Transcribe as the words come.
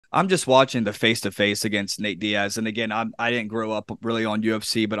I'm just watching the face-to-face against Nate Diaz. And again, I didn't grow up really on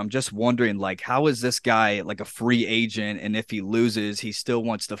UFC, but I'm just wondering, like, how is this guy like a free agent? And if he loses, he still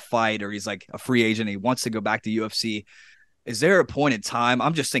wants to fight, or he's like a free agent, he wants to go back to UFC. Is there a point in time?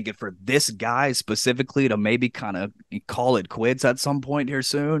 I'm just thinking for this guy specifically to maybe kind of call it quits at some point here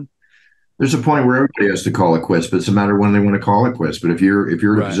soon. There's a point where everybody has to call it quits, but it's a matter of when they want to call it quits. But if you're in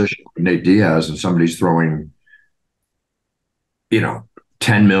a Right. position like Nate Diaz and somebody's throwing, you know,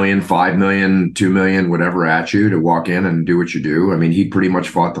 10 million, 5 million, 2 million, whatever at you to walk in and do what you do. I mean, he pretty much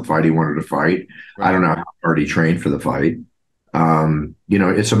fought the fight he wanted to fight. I Right. don't know how hard he trained for the fight.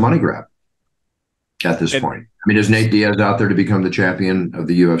 It's a money grab at this And point. I mean, is Nate Diaz out there to become the champion of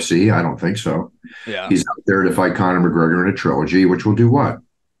the UFC? I don't think so. yeah, He's out there to fight Conor McGregor in a trilogy, which will do what?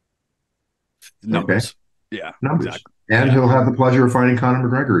 Okay, numbers. Yeah, numbers. exactly. And Yeah. he'll have the pleasure of fighting Conor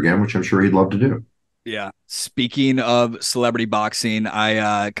McGregor again, which I'm sure he'd love to do. Yeah. Speaking of celebrity boxing,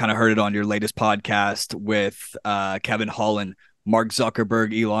 I kind of heard it on your latest podcast with Kevin Holland, Mark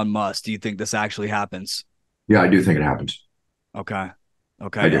Zuckerberg, Elon Musk. Do you think this actually happens? Yeah, I do think it happens. Okay. I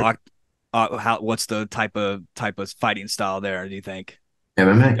Okay. do. What's the type of fighting style there, do you think?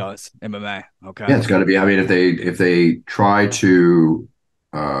 MMA. Does MMA. Okay. Yeah, it's got to be. I mean, if they try to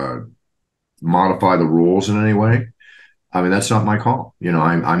uh, modify the rules in any way, I mean, that's not my call.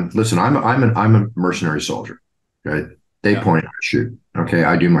 I'm listen. I'm a mercenary soldier. Right? They Yeah. point, I shoot. Okay,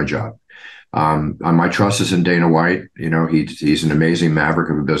 I do my job. My trust is in Dana White. He's an amazing maverick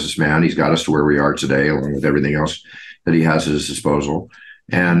of a businessman. He's got us to where we are today, along with everything else that he has at his disposal.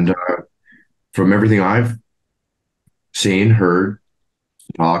 Hmm. And from everything I've seen, heard,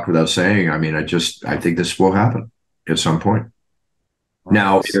 talked without saying, I mean, I think this will happen at some point. All right.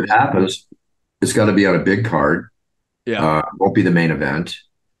 Now, if it happens, it's got to be on a big card. Yeah. Won't be the main event,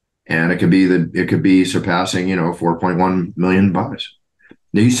 and it could be surpassing 4.1 million buys.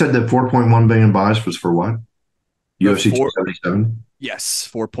 Now, you said that 4.1 million buys was for what? The UFC four 277. yes,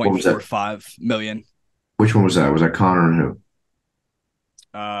 What was that? 4.45 million. Which one was that? Was that Conor and who?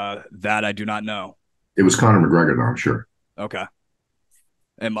 That I do not know. It was Conor McGregor, though, I'm sure. Okay.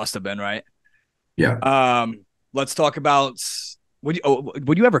 It must have been, right? Yeah. Let's talk about would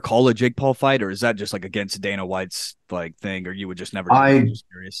you ever call a Jake Paul fight, or is that just like against Dana White's like thing, or you would just never do it? I'm I just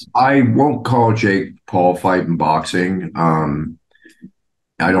curious. I won't call Jake Paul fight in boxing.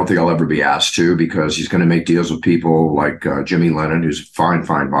 I don't think I'll ever be asked to because he's going to make deals with people like Jimmy Lennon, who's fine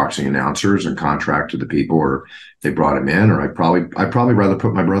boxing announcers and contract to the people, or they brought him in, or I'd probably rather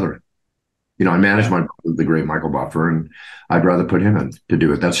put my brother in. I manage Yeah. my brother, the great Michael Buffer, and I'd rather put him in to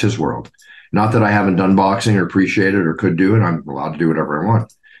do it. That's his world. Not that I haven't done boxing or appreciate it or could do it. I'm allowed to do whatever I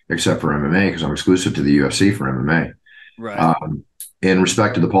want, except for MMA because I'm exclusive to the UFC for MMA. Right. In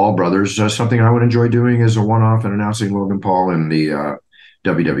respect to the Paul brothers, something I would enjoy doing is a one-off and announcing Logan Paul in the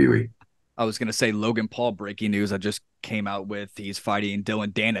WWE. I was gonna say Logan Paul breaking news. I just came out with he's fighting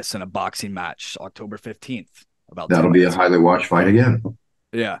Dylan Dennis in a boxing match October 15th, about 10 That'll be a minutes ago. highly watched fight again.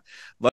 Yeah.